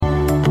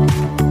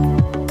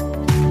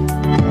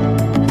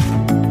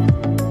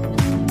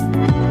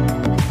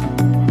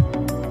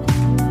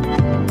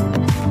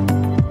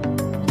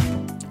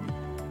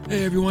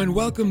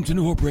welcome to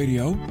New Hope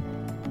Radio.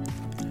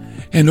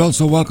 And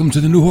also welcome to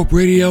the New Hope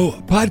Radio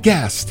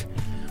podcast.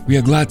 We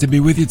are glad to be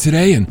with you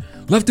today and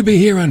love to be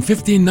here on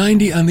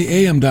 1590 on the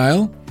AM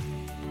dial,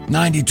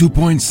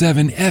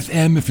 92.7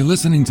 FM if you're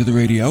listening to the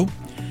radio.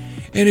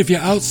 And if you're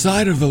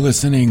outside of the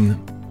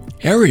listening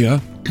area,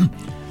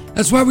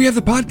 that's why we have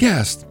the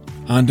podcast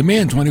on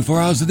demand 24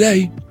 hours a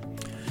day.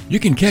 You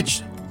can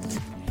catch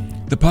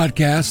the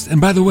podcast. And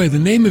by the way, the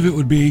name of it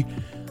would be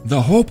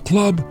The Hope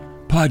Club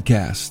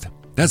Podcast.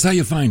 That's how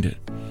you find it.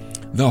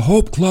 The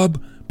Hope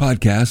Club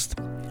Podcast.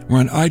 We're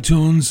on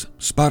iTunes,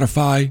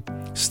 Spotify,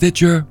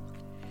 Stitcher,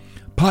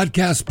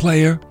 Podcast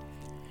Player,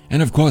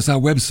 and of course our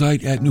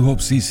website at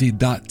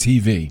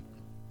newhopecc.tv.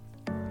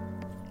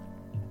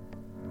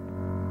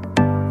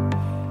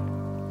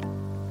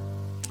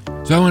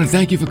 So I want to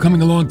thank you for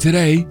coming along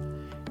today.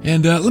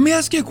 And let me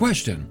ask you a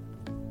question.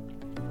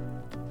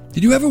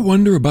 Did you ever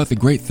wonder about the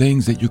great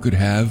things that you could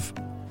have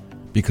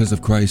because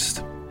of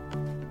Christ?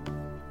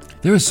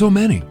 There are so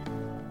many.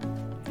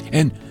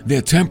 And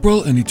they're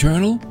temporal and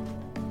eternal.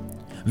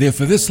 They're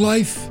for this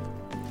life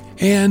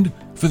and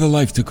for the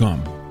life to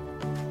come.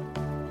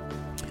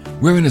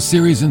 We're in a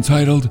series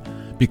entitled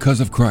Because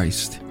of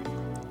Christ.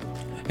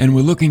 And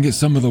we're looking at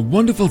some of the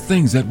wonderful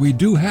things that we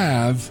do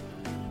have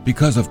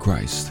because of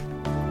Christ.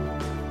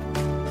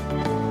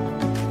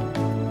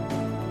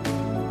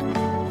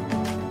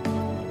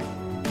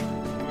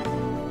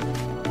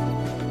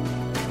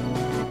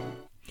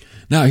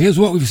 Now, here's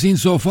what we've seen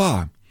so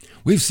far.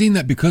 We've seen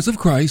that because of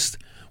Christ,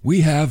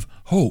 we have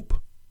hope.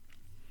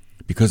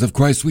 Because of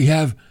Christ, we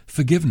have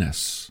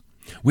forgiveness.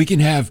 We can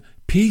have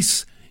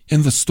peace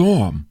in the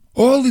storm.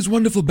 All these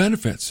wonderful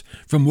benefits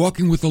from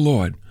walking with the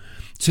Lord.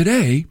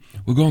 Today,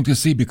 we're going to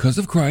see, because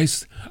of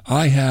Christ,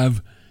 I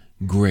have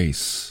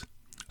grace.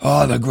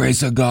 Oh, the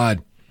grace of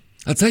God.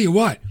 I'll tell you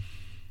what,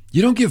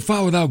 you don't get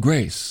far without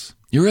grace.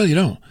 You really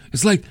don't.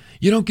 It's like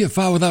you don't get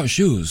far without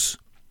shoes.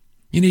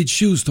 You need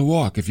shoes to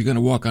walk if you're going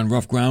to walk on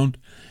rough ground.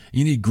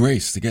 You need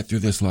grace to get through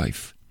this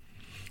life.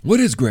 What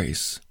is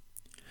grace?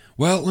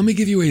 Well, let me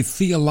give you a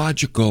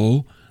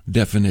theological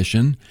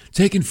definition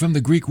taken from the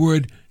Greek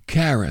word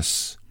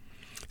charis,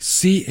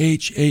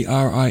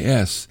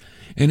 C-H-A-R-I-S,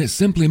 and it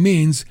simply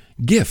means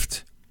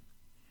gift.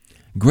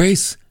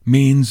 Grace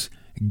means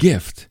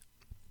gift.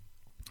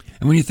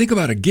 And when you think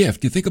about a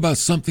gift, you think about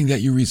something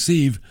that you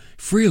receive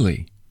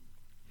freely.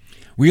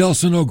 We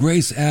also know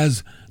grace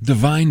as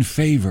divine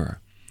favor.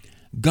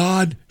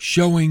 God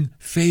showing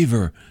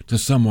favor to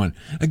someone.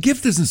 A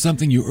gift isn't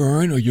something you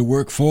earn or you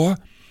work for.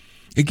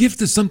 A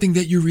gift is something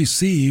that you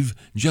receive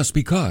just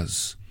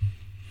because.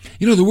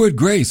 You know, the word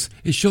grace,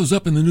 it shows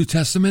up in the New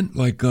Testament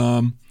like,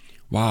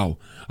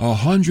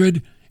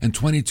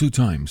 122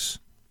 times.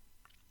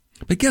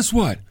 But guess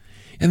what?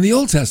 In the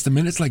Old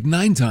Testament, it's like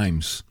 9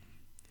 times.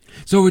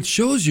 So it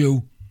shows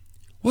you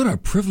what a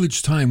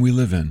privileged time we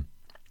live in.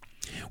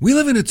 We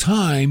live in a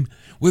time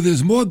where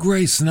there's more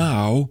grace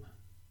now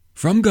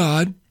from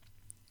God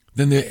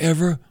than there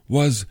ever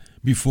was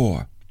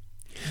before.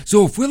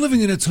 So if we're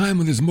living in a time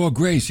when there's more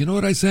grace, you know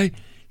what I say?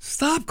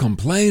 Stop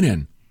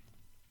complaining.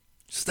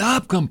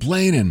 Stop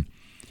complaining.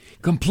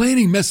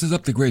 Complaining messes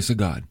up the grace of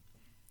God.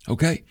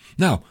 Okay?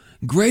 Now,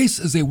 grace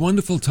is a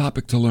wonderful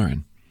topic to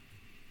learn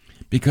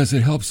because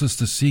it helps us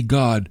to see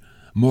God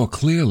more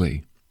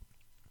clearly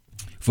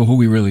for who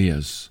he really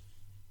is.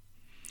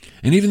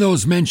 And even though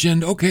it's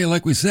mentioned, okay,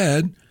 like we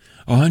said,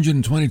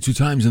 122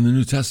 times in the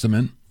New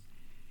Testament,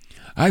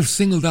 I've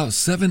singled out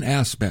 7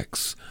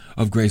 aspects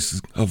of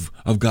grace,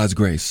 of God's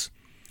grace.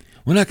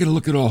 We're not going to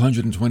look at all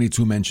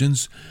 122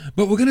 mentions,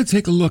 but we're going to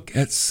take a look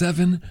at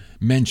 7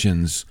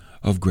 mentions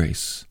of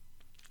grace.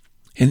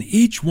 And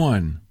each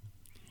one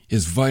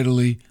is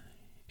vitally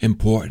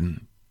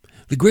important.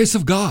 The grace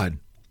of God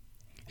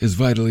is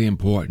vitally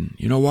important.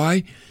 You know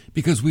why?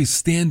 Because we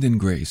stand in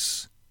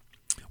grace.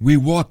 We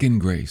walk in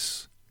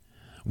grace.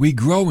 We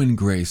grow in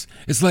grace.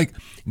 It's like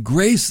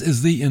grace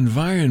is the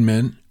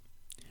environment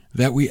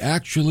that we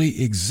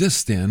actually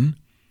exist in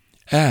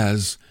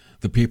as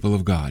the people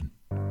of God.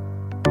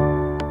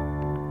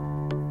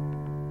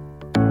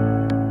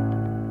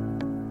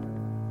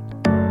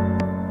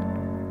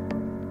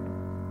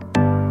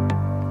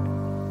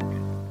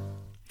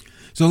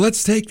 So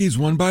let's take these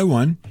one by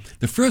one.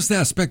 The first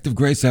aspect of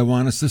grace I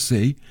want us to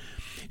see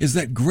is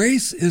that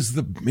grace is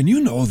and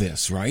you know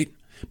this, right?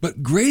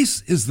 But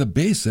grace is the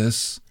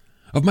basis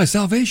of my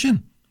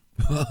salvation.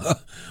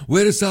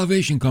 Where does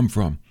salvation come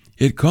from?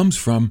 It comes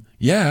from,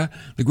 the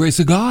grace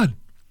of God.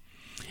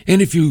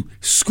 And if you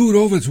scoot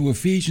over to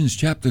Ephesians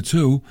chapter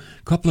 2,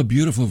 a couple of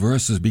beautiful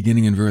verses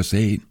beginning in verse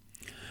 8.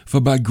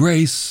 For by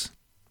grace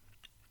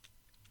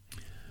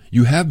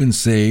you have been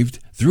saved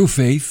through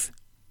faith,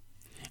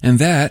 and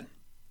that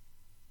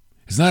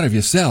is not of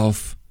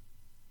yourself,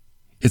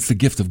 it's the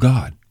gift of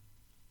God.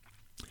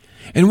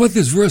 And what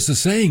this verse is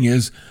saying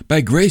is,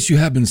 by grace you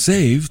have been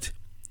saved,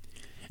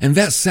 and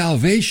that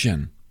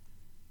salvation,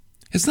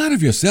 it's not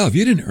of yourself.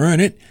 You didn't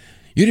earn it.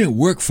 You didn't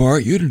work for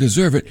it. You didn't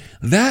deserve it.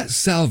 That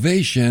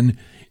salvation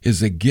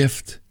is a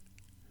gift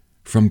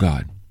from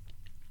God.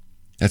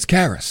 That's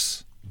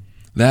charis.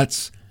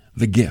 That's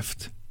the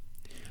gift.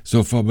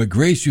 So for by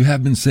grace you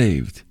have been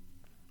saved.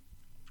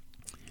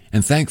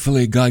 And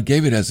thankfully God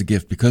gave it as a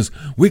gift because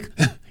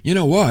you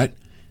know what?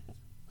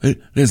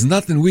 There's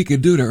nothing we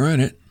could do to earn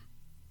it.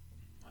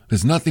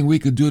 There's nothing we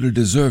could do to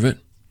deserve it.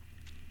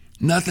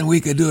 Nothing we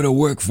could do to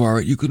work for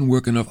it. You couldn't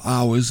work enough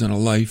hours in a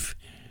life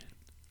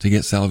to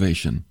get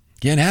salvation.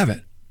 Can't have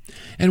it.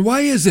 And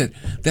why is it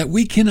that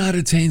we cannot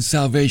attain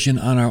salvation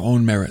on our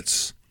own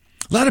merits?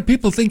 A lot of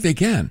people think they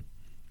can,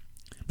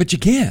 but you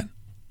can't.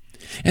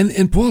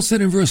 And Paul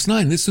said in verse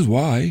 9, this is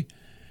why,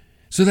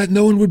 so that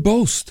no one would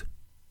boast.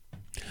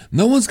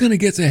 No one's going to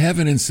get to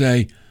heaven and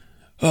say,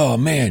 oh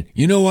man,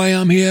 you know why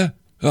I'm here?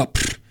 Oh,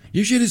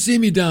 you should have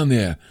seen me down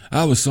there.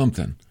 I was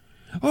something.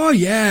 Oh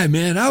yeah,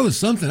 man, I was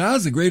something. I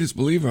was the greatest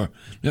believer.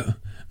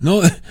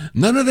 No,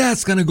 none of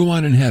that's going to go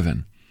on in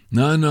heaven.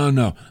 No.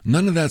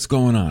 None of that's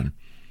going on.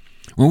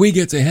 When we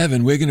get to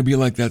heaven, we're going to be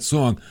like that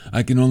song,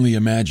 I Can Only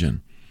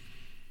Imagine.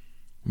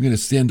 We're going to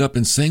stand up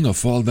and sing or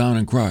fall down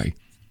and cry.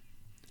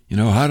 You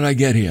know, how did I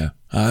get here?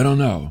 I don't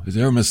know. Is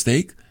there a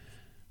mistake?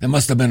 There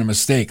must have been a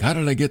mistake. How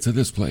did I get to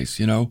this place,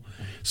 you know?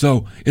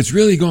 So it's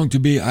really going to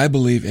be, I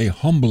believe, a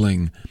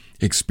humbling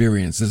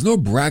experience. There's no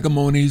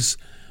braggamonies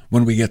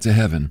when we get to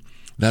heaven.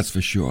 That's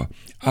for sure.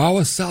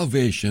 Our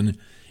salvation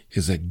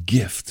is a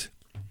gift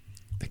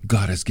that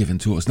God has given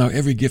to us. Now,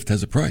 every gift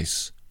has a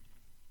price,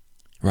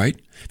 right?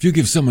 If you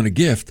give someone a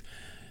gift,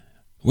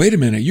 wait a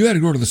minute, you had to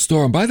go to the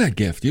store and buy that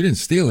gift. You didn't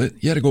steal it.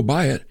 You had to go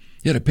buy it.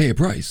 You had to pay a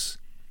price.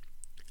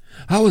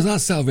 How is our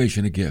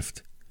salvation a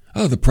gift?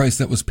 Oh, the price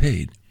that was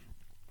paid.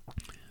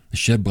 The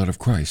shed blood of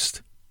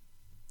Christ.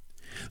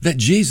 That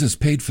Jesus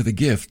paid for the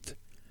gift,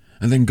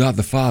 and then God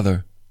the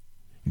Father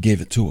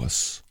gave it to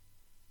us.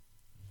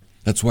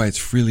 That's why it's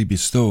freely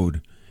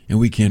bestowed, and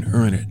we can't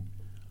earn it,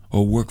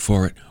 or work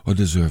for it, or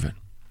deserve it.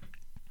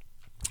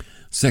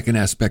 Second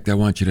aspect I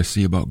want you to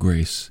see about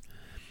grace.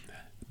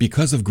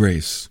 Because of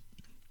grace,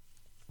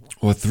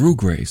 or through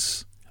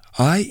grace,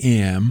 I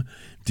am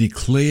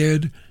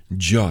declared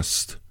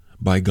just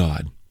by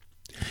God.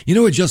 You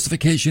know what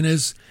justification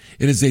is?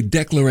 It is a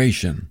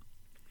declaration.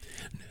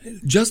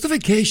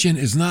 Justification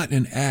is not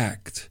an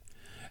act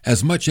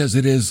as much as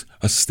it is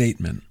a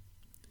statement.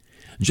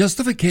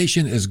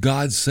 Justification is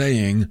God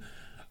saying,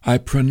 I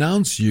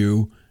pronounce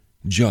you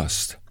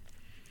just.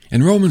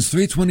 In Romans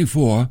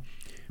 3:24,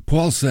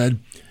 Paul said,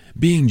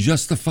 being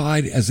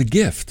justified as a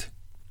gift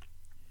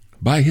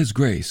by his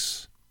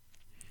grace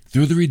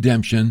through the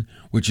redemption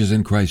which is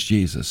in Christ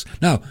Jesus.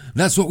 Now,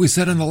 that's what we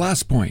said in the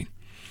last point,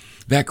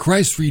 that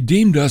Christ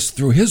redeemed us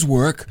through his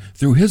work,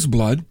 through his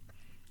blood,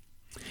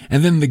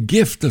 and then the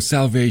gift of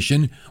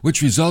salvation,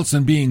 which results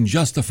in being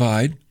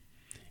justified,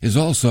 is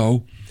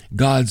also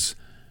God's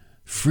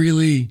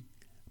freely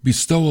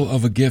bestowal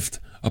of a gift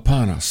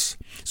upon us.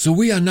 So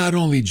we are not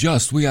only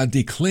just, we are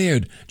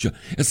declared just.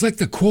 It's like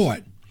the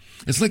court.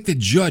 It's like the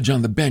judge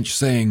on the bench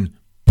saying,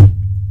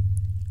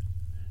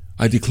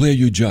 I declare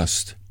you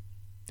just.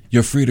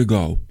 You're free to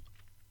go.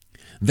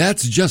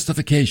 That's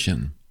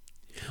justification.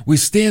 We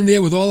stand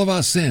there with all of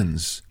our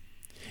sins,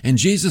 and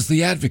Jesus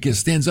the advocate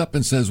stands up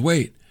and says,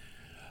 wait,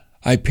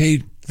 I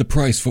paid the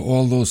price for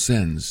all those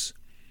sins.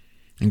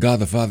 And God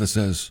the Father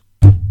says,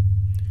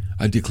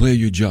 I declare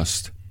you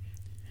just.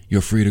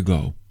 You're free to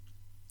go.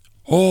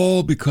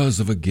 All because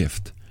of a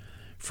gift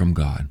from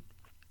God.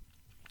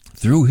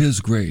 Through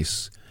his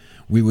grace,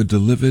 we were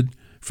delivered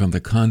from the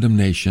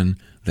condemnation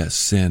that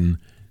sin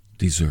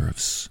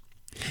deserves.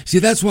 See,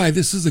 that's why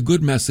this is a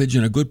good message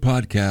and a good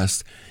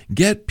podcast.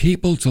 Get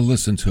people to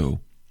listen to.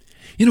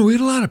 You know, we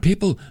had a lot of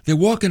people, they're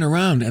walking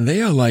around and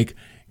they are like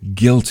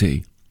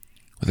guilty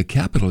with a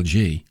capital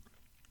G.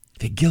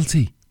 They're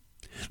guilty.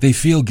 They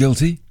feel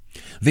guilty.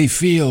 They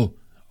feel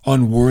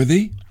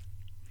unworthy.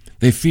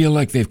 They feel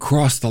like they've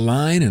crossed the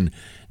line and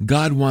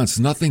God wants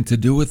nothing to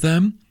do with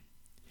them.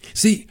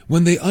 See,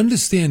 when they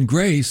understand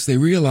grace, they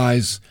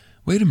realize,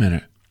 wait a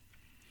minute,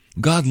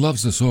 God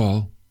loves us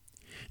all.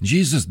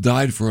 Jesus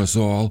died for us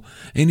all,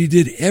 and he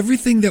did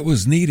everything that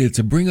was needed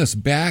to bring us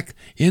back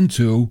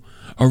into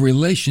a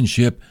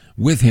relationship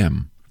with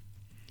him.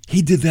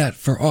 He did that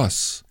for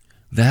us.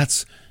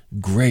 That's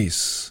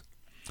grace.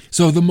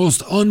 So the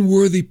most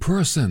unworthy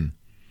person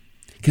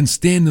can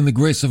stand in the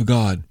grace of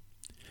God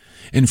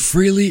and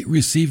freely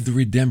receive the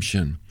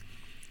redemption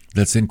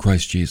that's in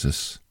Christ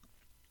Jesus.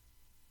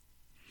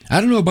 I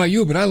don't know about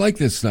you, but I like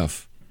this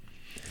stuff.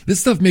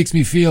 This stuff makes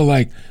me feel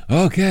like,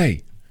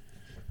 okay,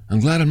 I'm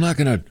glad I'm not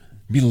going to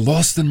be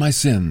lost in my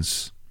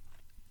sins.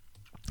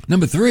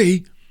 Number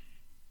 3,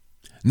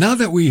 now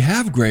that we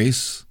have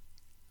grace,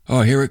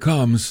 oh, here it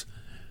comes,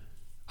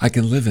 I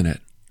can live in it.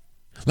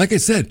 Like I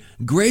said,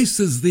 grace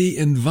is the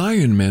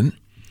environment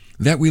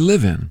that we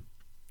live in.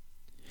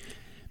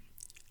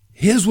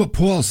 Here's what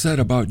Paul said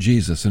about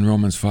Jesus in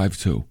Romans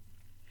 5:2.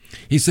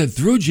 He said,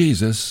 through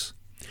Jesus,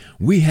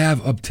 we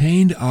have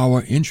obtained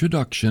our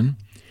introduction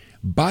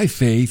by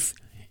faith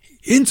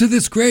into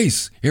this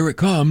grace, here it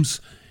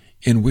comes,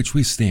 in which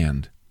we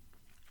stand.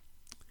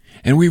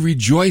 And we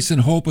rejoice in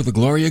hope of the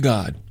glory of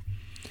God.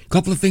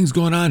 Couple of things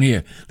going on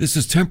here. This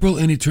is temporal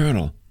and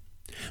eternal.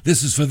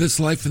 This is for this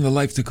life and the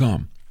life to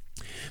come.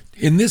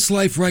 In this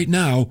life right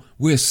now,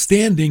 we're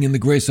standing in the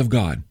grace of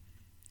God.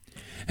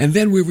 And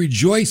then we're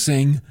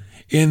rejoicing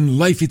in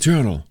life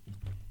eternal,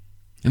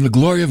 in the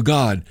glory of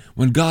God,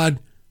 when God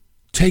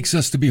takes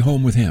us to be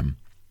home with Him.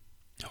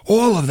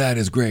 All of that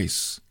is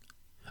grace.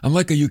 I'm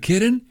like, are you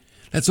kidding?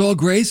 That's all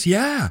grace?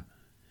 Yeah.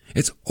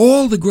 It's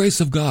all the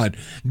grace of God.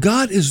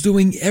 God is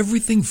doing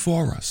everything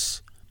for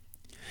us.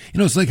 You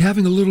know, it's like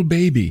having a little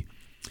baby.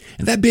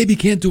 And that baby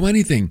can't do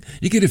anything.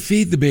 You got to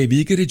feed the baby.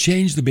 You got to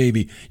change the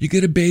baby. You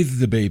got to bathe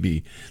the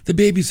baby. The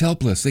baby's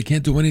helpless. They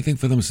can't do anything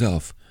for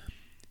themselves.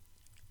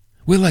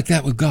 We're like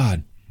that with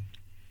God.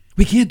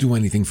 We can't do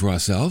anything for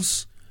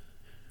ourselves.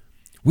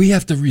 We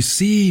have to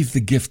receive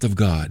the gift of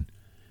God.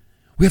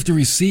 We have to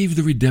receive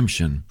the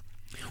redemption.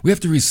 We have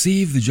to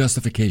receive the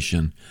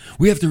justification.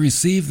 We have to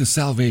receive the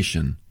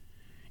salvation.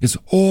 It's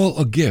all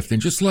a gift.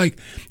 And just like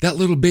that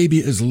little baby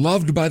is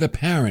loved by the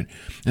parent,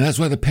 and that's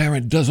why the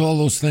parent does all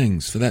those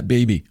things for that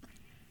baby.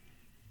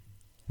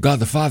 God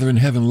the Father in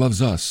heaven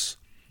loves us,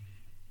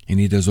 and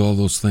He does all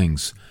those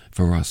things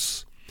for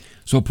us.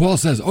 So Paul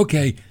says,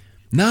 okay,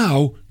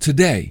 now,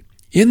 today,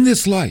 in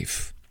this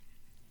life,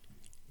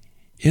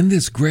 in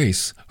this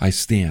grace, I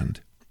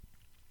stand.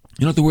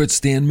 You know what the word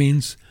stand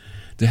means?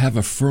 To have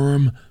a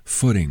firm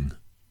footing.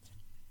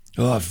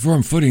 Oh,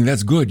 firm footing,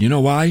 that's good. You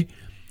know why?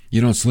 You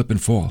don't slip and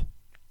fall.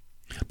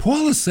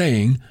 Paul is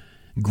saying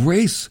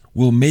grace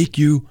will make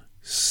you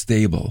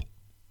stable.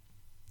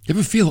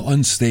 Ever feel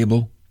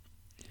unstable?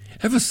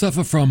 Ever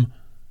suffer from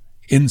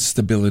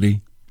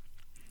instability?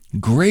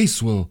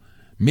 Grace will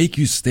make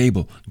you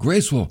stable.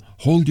 Grace will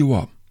hold you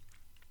up.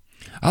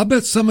 I'll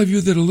bet some of you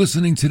that are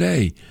listening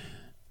today,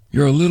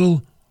 you're a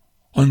little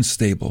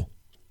unstable.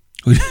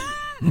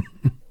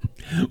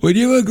 Would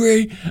you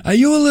agree? Are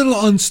you a little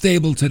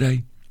unstable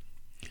today?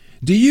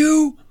 Do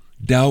you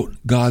doubt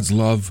God's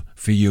love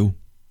for you?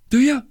 Do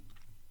you?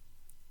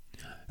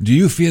 Do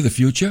you fear the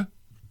future?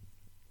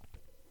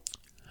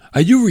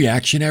 Are you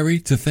reactionary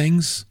to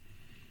things?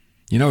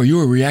 You know, are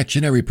you a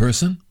reactionary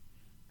person?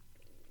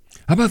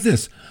 How about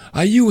this?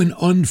 Are you an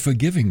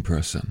unforgiving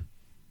person?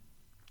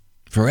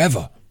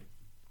 Forever.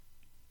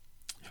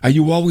 Are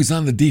you always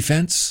on the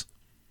defense?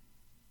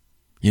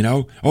 You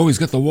know, always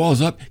got the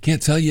walls up,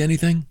 can't tell you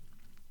anything?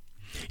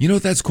 You know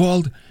what that's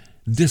called?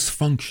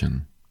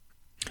 Dysfunction.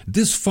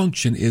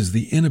 Dysfunction is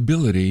the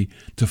inability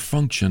to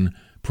function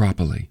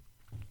properly.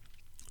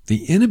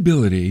 The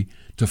inability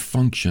to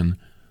function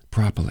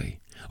properly.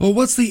 Well,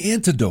 what's the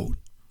antidote?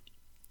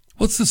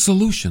 What's the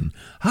solution?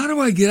 How do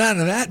I get out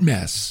of that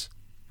mess?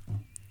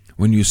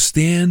 When you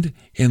stand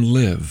and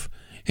live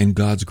in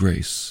God's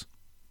grace,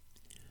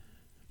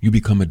 you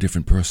become a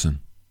different person.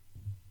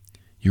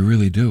 You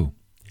really do.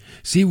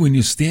 See, when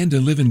you stand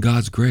and live in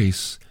God's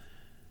grace,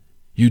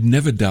 you'd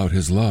never doubt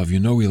His love. You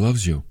know He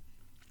loves you.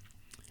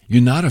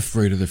 You're not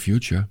afraid of the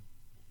future.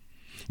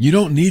 You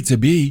don't need to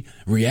be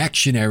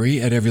reactionary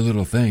at every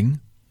little thing.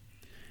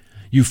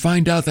 You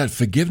find out that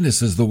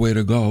forgiveness is the way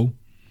to go.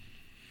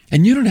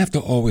 And you don't have to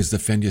always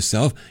defend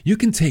yourself. You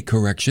can take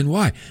correction.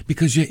 Why?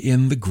 Because you're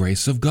in the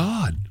grace of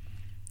God.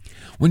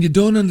 When you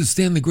don't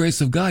understand the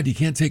grace of God, you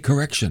can't take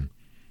correction.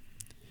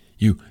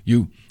 You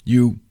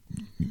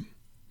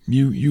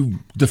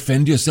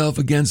defend yourself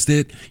against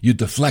it. You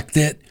deflect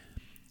it.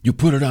 You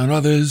put it on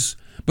others.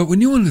 But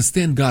when you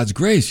understand God's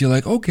grace, you're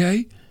like,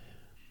 okay,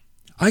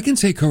 I can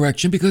take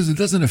correction because it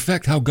doesn't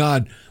affect how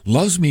God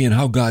loves me and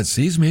how God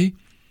sees me.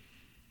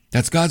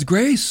 That's God's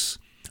grace.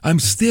 I'm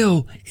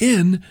still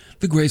in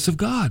the grace of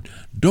God.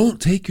 Don't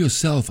take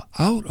yourself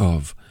out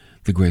of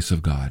the grace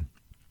of God.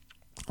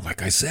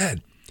 Like I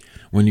said,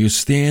 when you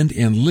stand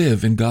and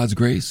live in God's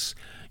grace,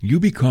 you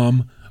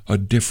become a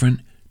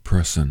different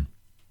person.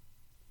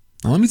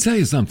 Now, let me tell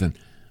you something.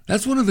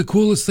 That's one of the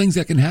coolest things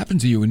that can happen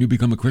to you when you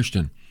become a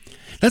Christian.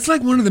 That's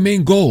like one of the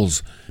main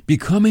goals,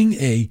 becoming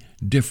a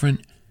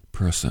different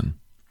person.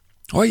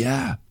 Oh,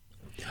 yeah.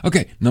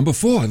 Okay, number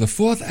 4, the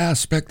fourth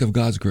aspect of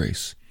God's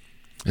grace.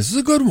 This is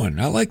a good one.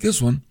 I like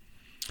this one.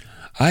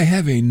 I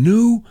have a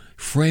new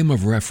frame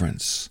of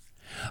reference.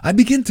 I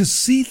begin to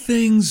see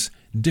things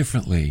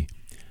differently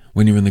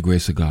when you're in the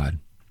grace of God.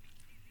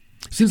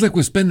 Seems like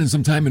we're spending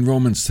some time in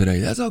Romans today.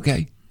 That's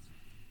okay.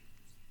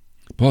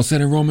 Paul said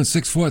in Romans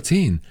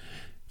 6:14,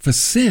 for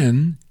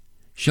sin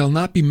shall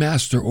not be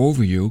master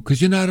over you,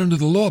 because you're not under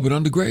the law, but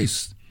under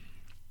grace.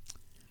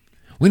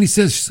 When he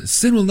says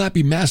sin will not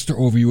be master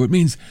over you, it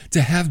means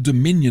to have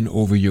dominion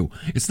over you.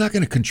 It's not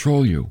going to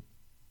control you.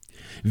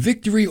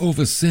 Victory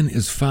over sin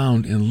is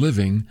found in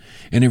living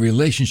in a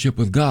relationship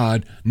with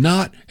God,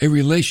 not a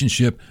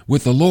relationship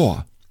with the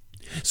law.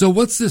 So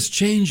what's this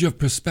change of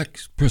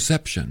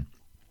perception?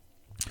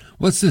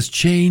 What's this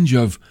change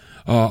of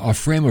a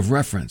frame of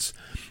reference?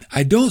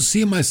 I don't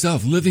see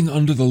myself living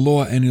under the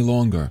law any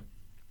longer.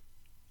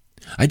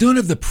 I don't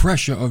have the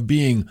pressure of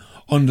being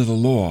under the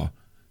law.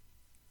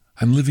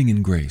 I'm living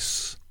in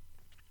grace.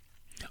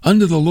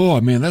 Under the law,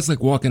 man, that's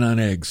like walking on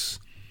eggs.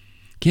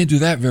 Can't do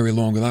that very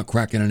long without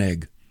cracking an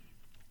egg.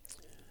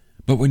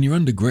 But when you're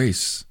under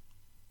grace,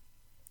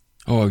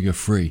 oh, you're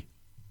free.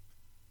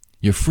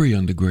 You're free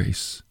under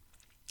grace.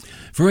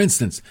 For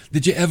instance,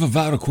 did you ever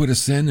vow to quit a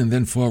sin and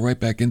then fall right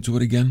back into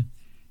it again?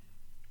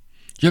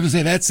 Did you ever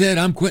say, that's it,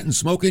 I'm quitting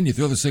smoking, you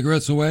throw the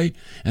cigarettes away,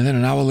 and then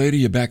an hour later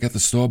you're back at the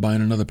store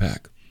buying another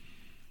pack?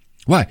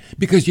 Why?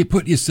 Because you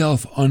put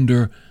yourself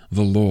under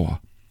the law.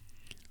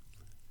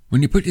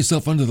 When you put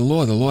yourself under the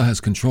law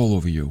has control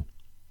over you.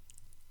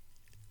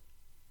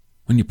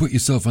 When you put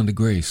yourself under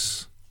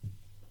grace,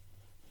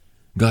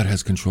 God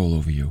has control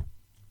over you.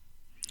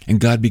 And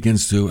God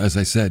begins to, as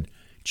I said,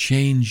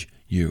 change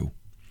you.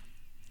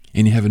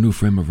 And you have a new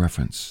frame of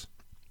reference.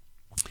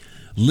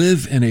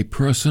 Live in a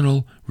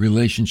personal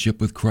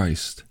relationship with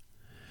Christ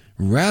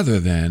rather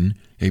than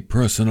a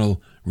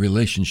personal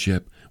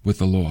relationship with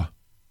the law.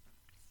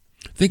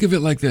 Think of it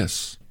like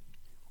this.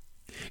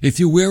 If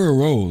you wear a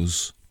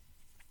rose,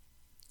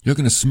 you're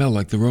going to smell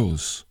like the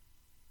rose,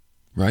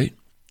 right?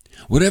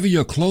 Whatever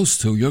you're close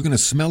to, you're going to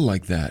smell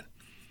like that.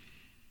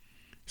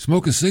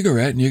 Smoke a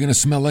cigarette and you're going to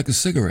smell like a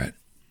cigarette.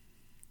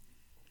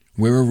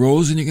 Wear a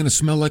rose and you're going to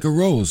smell like a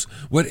rose.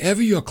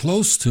 Whatever you're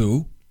close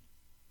to,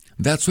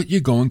 that's what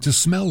you're going to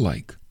smell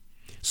like.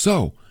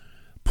 So,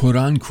 put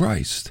on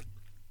Christ,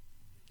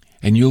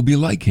 and you'll be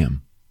like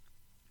him.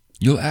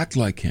 You'll act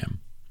like him.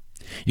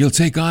 You'll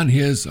take on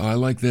his, I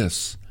like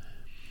this,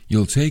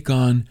 you'll take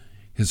on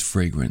his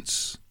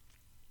fragrance.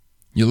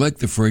 You like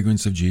the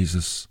fragrance of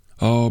Jesus.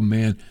 Oh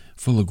man,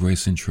 full of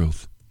grace and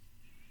truth.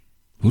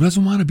 Who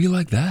doesn't want to be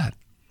like that?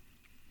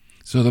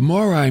 So the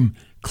more I'm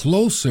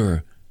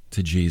closer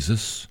to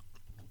Jesus,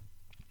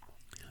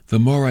 the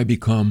more I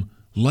become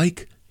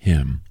like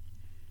him.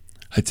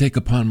 I take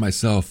upon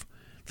myself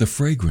the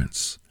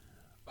fragrance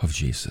of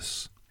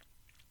Jesus.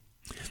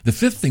 The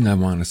fifth thing I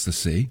want us to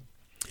see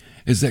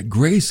is that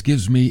grace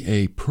gives me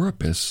a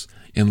purpose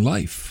in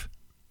life.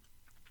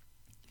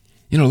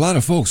 You know, a lot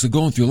of folks are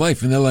going through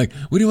life and they're like,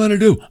 what do you want to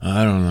do?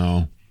 I don't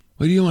know.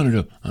 What do you want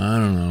to do? I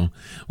don't know.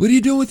 What are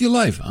you doing with your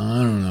life? I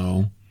don't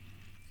know.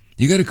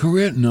 You got a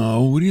career?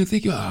 No. What do you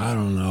think I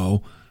don't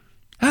know.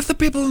 Half the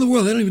people in the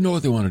world, they don't even know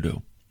what they want to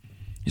do.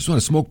 You just want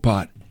to smoke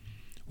pot,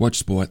 watch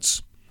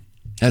sports.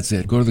 That's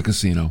it. Go to the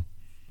casino.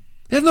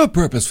 They have no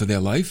purpose for their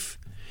life.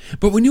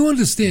 But when you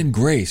understand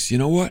grace, you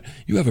know what?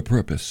 You have a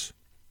purpose.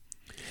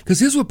 Because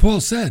here's what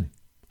Paul said.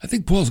 I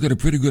think Paul's got a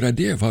pretty good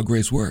idea of how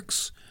grace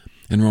works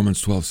in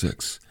Romans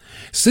 12:6.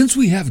 Since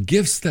we have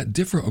gifts that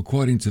differ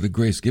according to the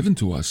grace given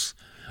to us,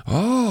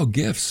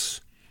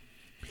 gifts.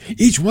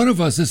 Each one of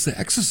us is to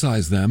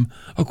exercise them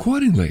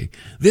accordingly.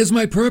 There's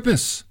my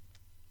purpose.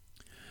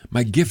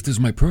 My gift is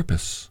my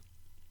purpose.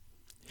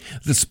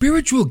 The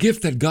spiritual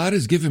gift that God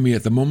has given me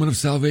at the moment of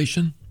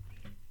salvation,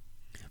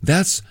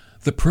 that's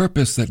the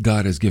purpose that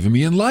God has given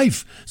me in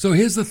life. So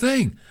here's the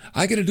thing.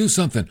 I got to do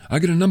something. I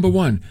got to, number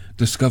one,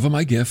 discover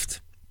my gift.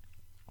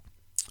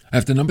 I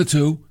have to, number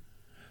two,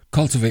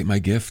 cultivate my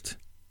gift.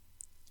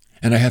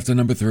 And I have to,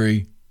 number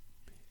three,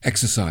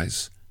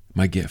 exercise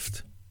my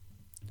gift.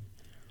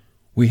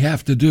 We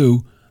have to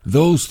do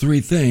those three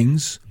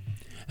things,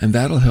 and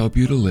that'll help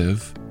you to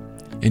live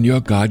in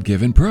your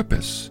God-given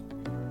purpose.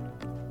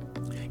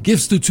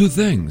 Gifts do two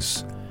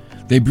things.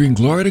 They bring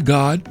glory to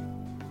God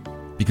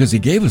because he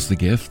gave us the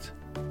gift,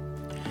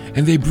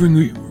 and they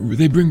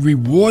bring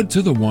reward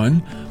to the one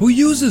who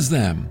uses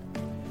them.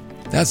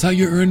 That's how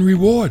you earn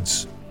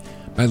rewards,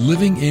 by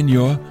living in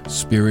your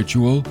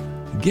spiritual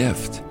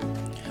gift.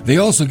 They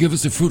also give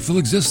us a fruitful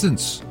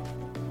existence.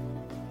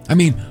 I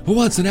mean, who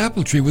wants an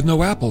apple tree with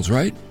no apples,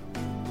 right?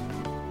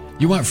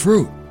 You want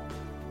fruit.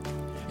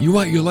 You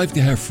want your life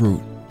to have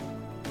fruit.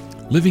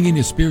 Living in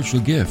your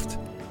spiritual gift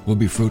will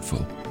be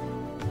fruitful.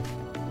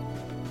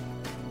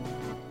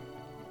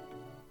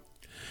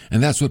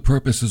 And that's what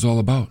purpose is all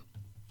about.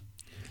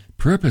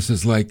 Purpose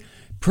is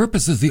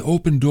the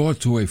open door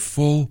to a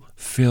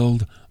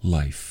fulfilled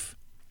life.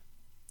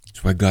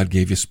 That's why God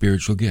gave you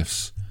spiritual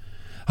gifts.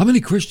 How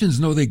many Christians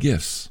know their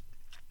gifts?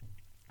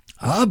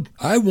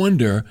 I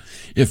wonder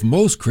if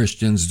most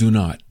Christians do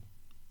not.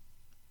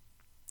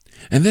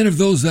 And then of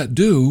those that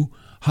do,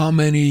 how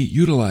many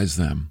utilize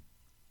them?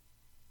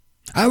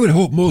 I would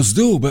hope most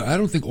do, but I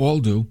don't think all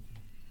do.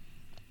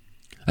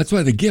 That's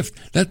why the gift,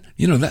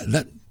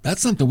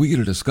 that's something we got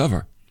to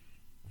discover.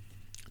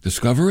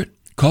 Discover it,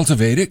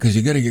 cultivate it, because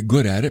you got to get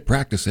good at it,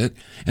 practice it,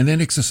 and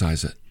then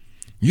exercise it.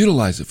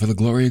 Utilize it for the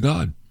glory of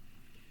God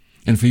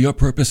and for your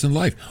purpose in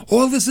life.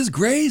 All this is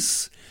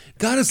grace.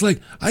 God is like,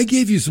 I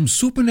gave you some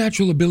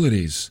supernatural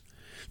abilities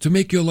to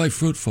make your life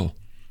fruitful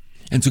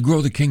and to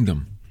grow the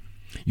kingdom.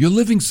 You're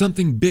living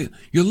something big.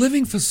 You're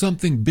living for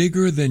something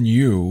bigger than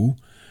you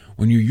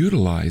when you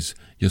utilize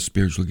your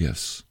spiritual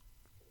gifts.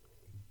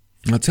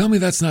 Now tell me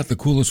that's not the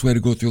coolest way to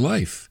go through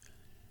life.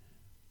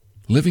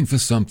 Living for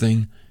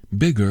something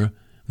bigger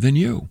than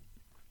you.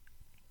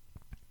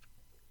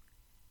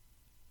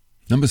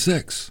 Number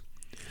 6,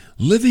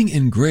 living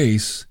in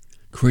grace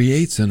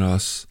creates in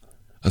us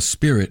a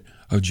spirit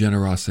of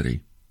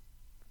generosity.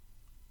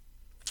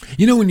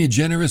 You know, when you're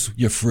generous,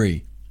 you're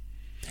free.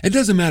 It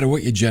doesn't matter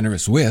what you're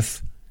generous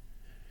with,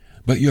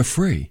 but you're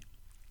free.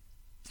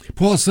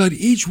 Paul said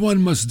each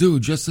one must do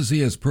just as he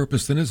has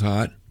purposed in his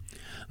heart,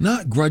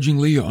 not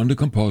grudgingly or under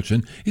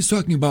compulsion. He's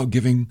talking about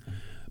giving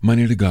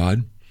money to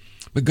God,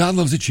 but God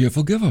loves a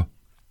cheerful giver.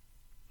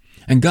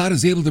 And God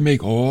is able to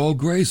make all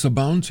grace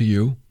abound to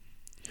you,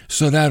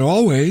 so that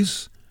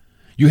always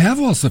you have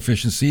all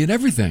sufficiency in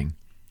everything,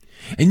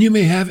 and you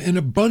may have an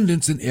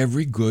abundance in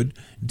every good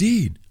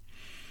deed.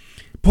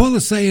 Paul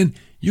is saying,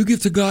 you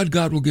give to God,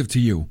 God will give to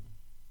you.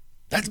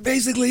 That's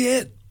basically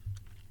it.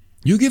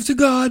 You give to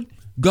God,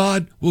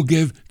 God will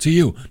give to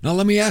you. Now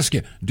let me ask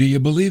you, do you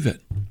believe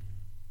it?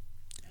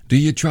 Do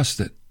you trust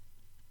it?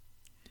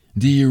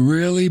 Do you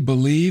really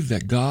believe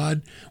that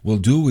God will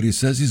do what he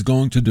says he's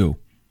going to do?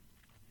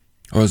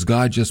 Or is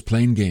God just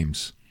playing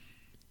games?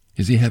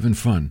 Is he having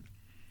fun?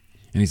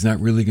 And he's not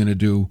really going to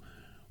do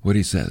what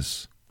he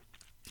says.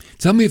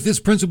 Tell me if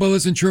this principle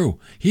isn't true.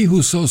 He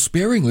who sows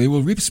sparingly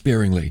will reap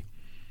sparingly.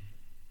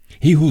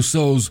 He who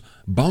sows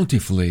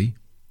bountifully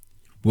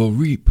will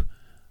reap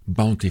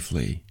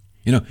bountifully.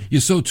 You know,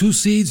 you sow 2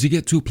 seeds, you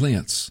get 2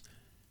 plants.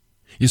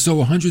 You sow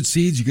 100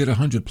 seeds, you get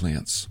 100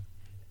 plants.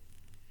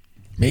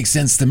 Makes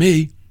sense to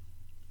me.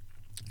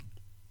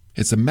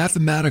 It's a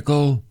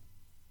mathematical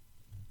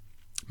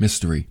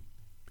mystery,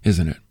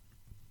 isn't it?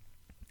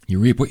 You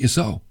reap what you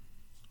sow.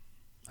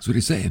 That's what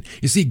he's saying.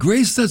 You see,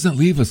 grace doesn't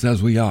leave us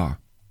as we are.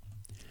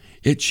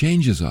 It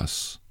changes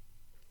us.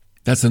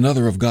 That's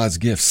another of God's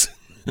gifts.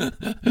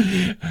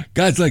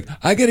 God's like,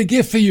 I got a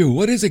gift for you.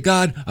 What is it,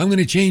 God? I'm going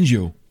to change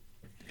you.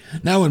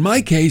 Now, in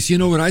my case, you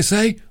know what I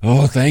say?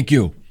 Oh, thank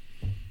you.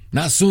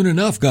 Not soon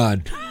enough,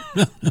 God.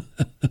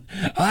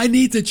 I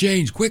need to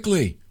change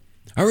quickly.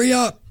 Hurry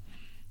up.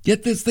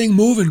 Get this thing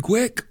moving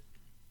quick.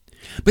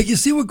 But you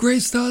see what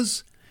grace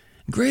does?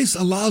 Grace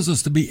allows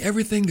us to be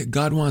everything that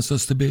God wants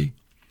us to be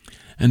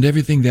and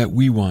everything that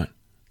we want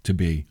to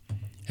be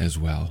as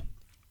well.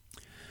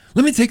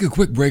 Let me take a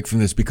quick break from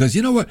this because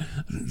you know what?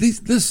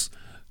 This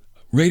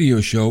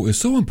radio show is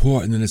so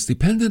important and it's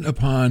dependent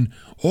upon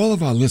all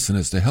of our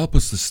listeners to help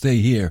us to stay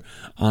here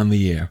on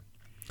the air.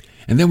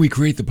 And then we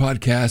create the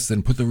podcast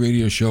and put the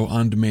radio show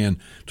on demand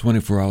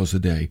 24 hours a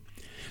day.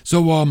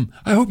 So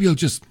I hope you'll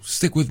just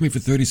stick with me for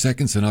 30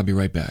 seconds and I'll be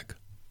right back.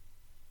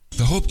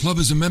 The Hope Club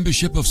is a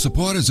membership of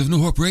supporters of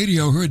New Hope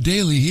Radio heard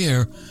daily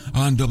here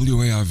on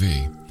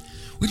WARV.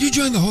 Would you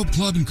join the Hope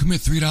Club and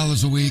commit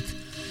 $3 a week?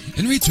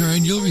 In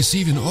return, you'll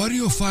receive an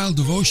audio file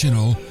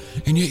devotional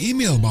in your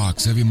email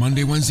box every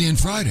Monday, Wednesday, and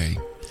Friday.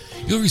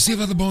 You'll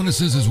receive other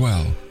bonuses as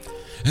well.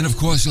 And of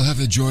course, you'll have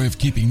the joy of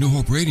keeping New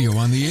Hope Radio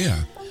on the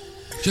air.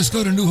 Just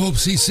go to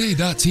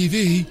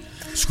newhopecc.tv,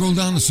 scroll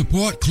down to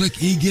support,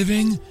 click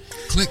e-giving,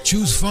 click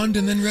choose fund,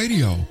 and then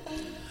radio.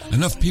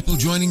 Enough people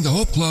joining the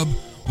Hope Club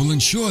will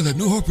ensure that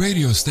New Hope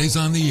Radio stays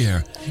on the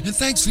air. And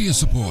thanks for your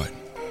support.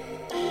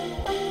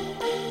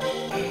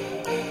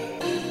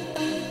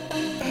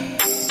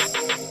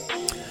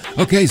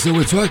 Okay, so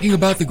we're talking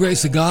about the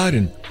grace of God,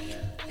 and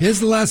here's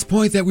the last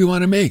point that we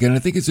want to make, and I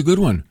think it's a good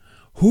one.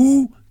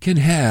 Who can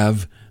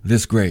have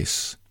this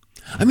grace?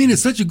 I mean,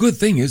 it's such a good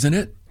thing, isn't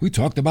it? We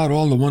talked about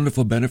all the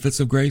wonderful benefits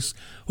of grace.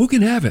 Who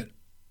can have it?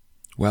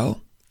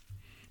 Well,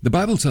 the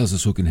Bible tells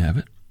us who can have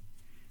it.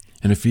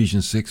 In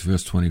Ephesians 6,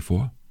 verse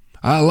 24.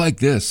 I like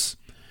this.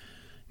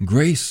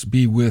 Grace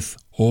be with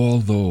all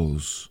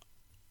those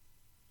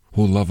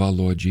who love our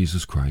Lord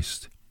Jesus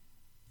Christ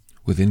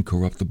with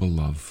incorruptible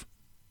love.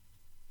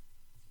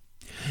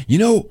 You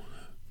know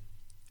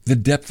the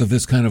depth of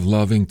this kind of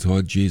loving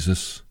toward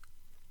Jesus?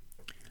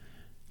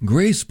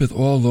 Grace with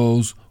all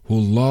those who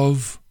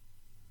love,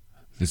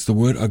 it's the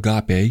word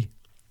agape.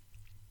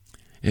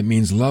 It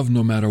means love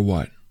no matter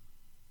what.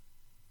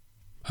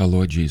 Our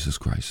Lord Jesus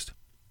Christ.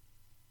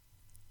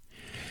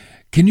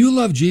 Can you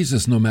love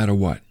Jesus no matter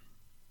what?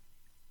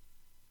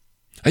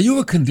 Are you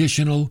a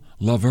conditional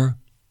lover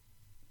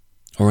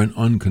or an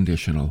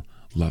unconditional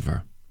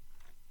lover?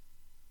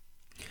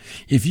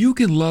 If you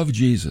can love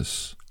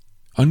Jesus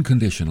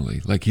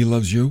unconditionally, like he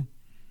loves you,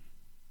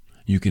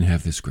 you can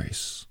have this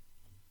grace.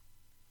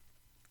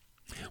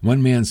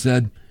 One man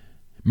said,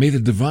 may the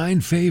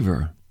divine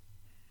favor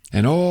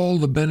and all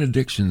the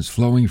benedictions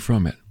flowing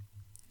from it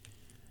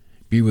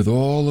be with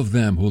all of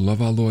them who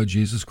love our Lord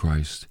Jesus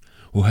Christ,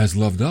 who has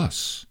loved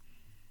us,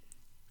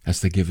 as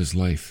to give his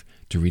life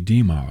to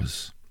redeem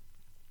ours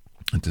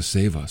and to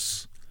save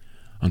us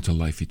unto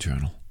life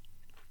eternal.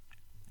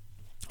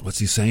 What's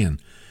he saying?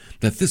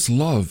 That this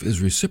love is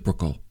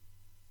reciprocal.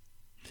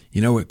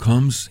 You know, it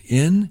comes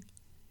in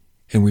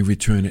and we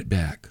return it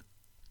back.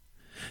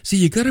 See,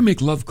 you got to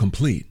make love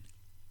complete.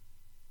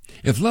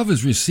 If love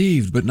is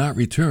received but not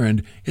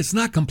returned, it's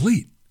not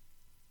complete.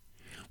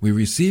 We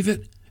receive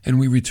it and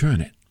we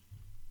return it.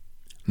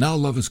 Now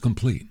love is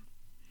complete.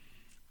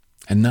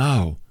 And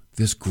now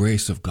this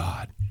grace of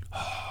God,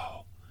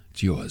 oh,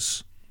 it's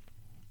yours.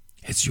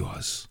 It's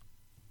yours.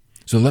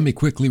 So let me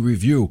quickly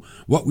review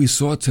what we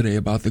saw today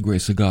about the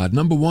grace of God.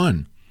 Number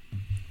one,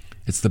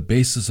 it's the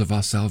basis of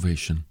our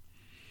salvation.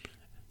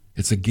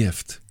 It's a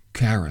gift,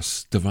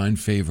 charis, divine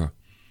favor.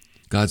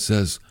 God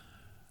says,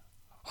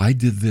 I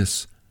did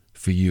this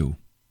for you.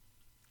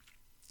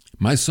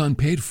 My Son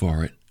paid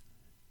for it,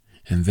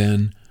 and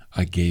then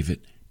I gave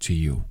it to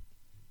you.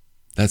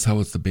 That's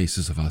how it's the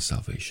basis of our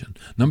salvation.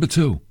 Number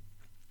 2,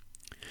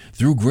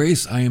 through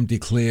grace I am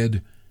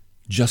declared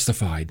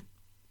justified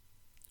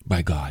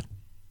by God.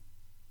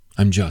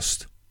 I'm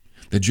just.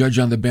 The judge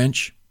on the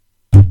bench,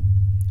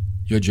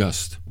 you're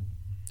just.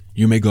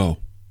 You may go.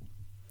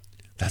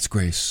 That's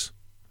grace.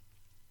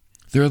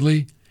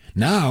 Thirdly,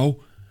 now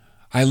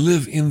I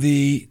live in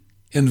the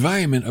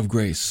environment of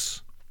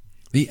grace,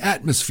 the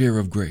atmosphere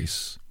of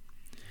grace.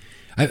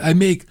 I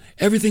make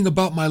everything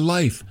about my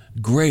life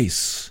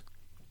grace.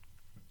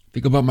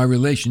 Think about my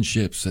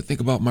relationships. I think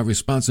about my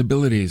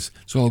responsibilities.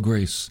 It's all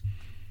grace.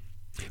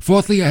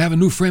 Fourthly, I have a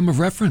new frame of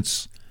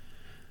reference.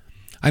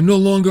 I'm no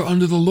longer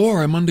under the law.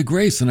 I'm under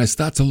grace, and I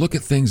start to look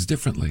at things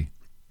differently.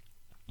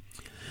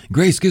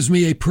 Grace gives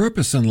me a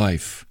purpose in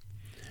life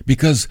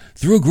because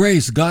through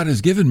grace, God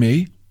has given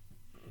me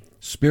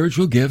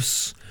spiritual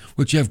gifts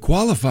which have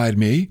qualified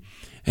me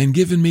and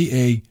given me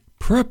a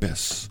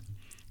purpose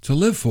to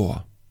live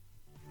for.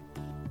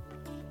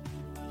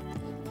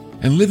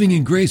 And living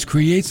in grace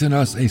creates in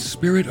us a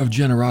spirit of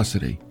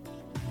generosity.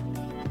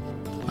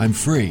 I'm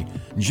free.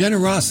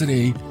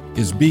 Generosity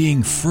is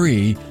being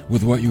free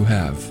with what you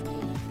have.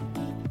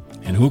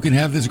 And who can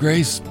have this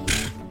grace?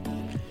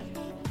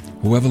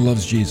 Whoever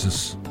loves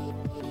Jesus.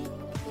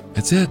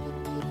 That's it.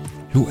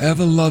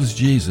 Whoever loves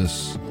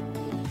Jesus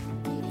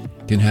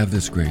can have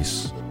this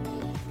grace.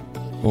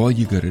 All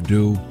you got to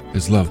do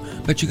is love.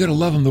 But you got to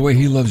love him the way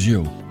he loves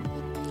you.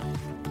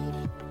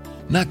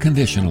 Not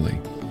conditionally.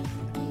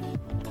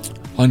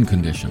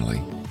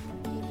 Unconditionally.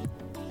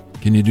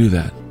 Can you do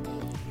that?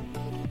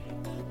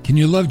 Can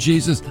you love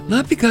Jesus?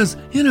 Not because,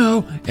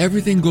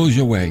 everything goes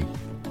your way.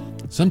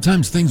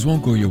 Sometimes things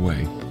won't go your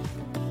way.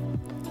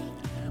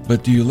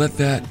 But do you let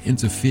that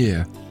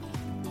interfere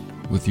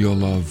with your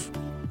love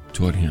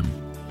toward him?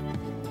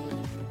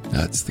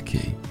 That's the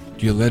key.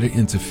 Do you let it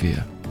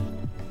interfere?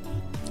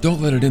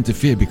 Don't let it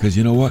interfere, because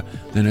you know what?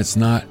 Then it's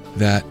not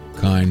that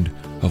kind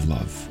of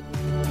love.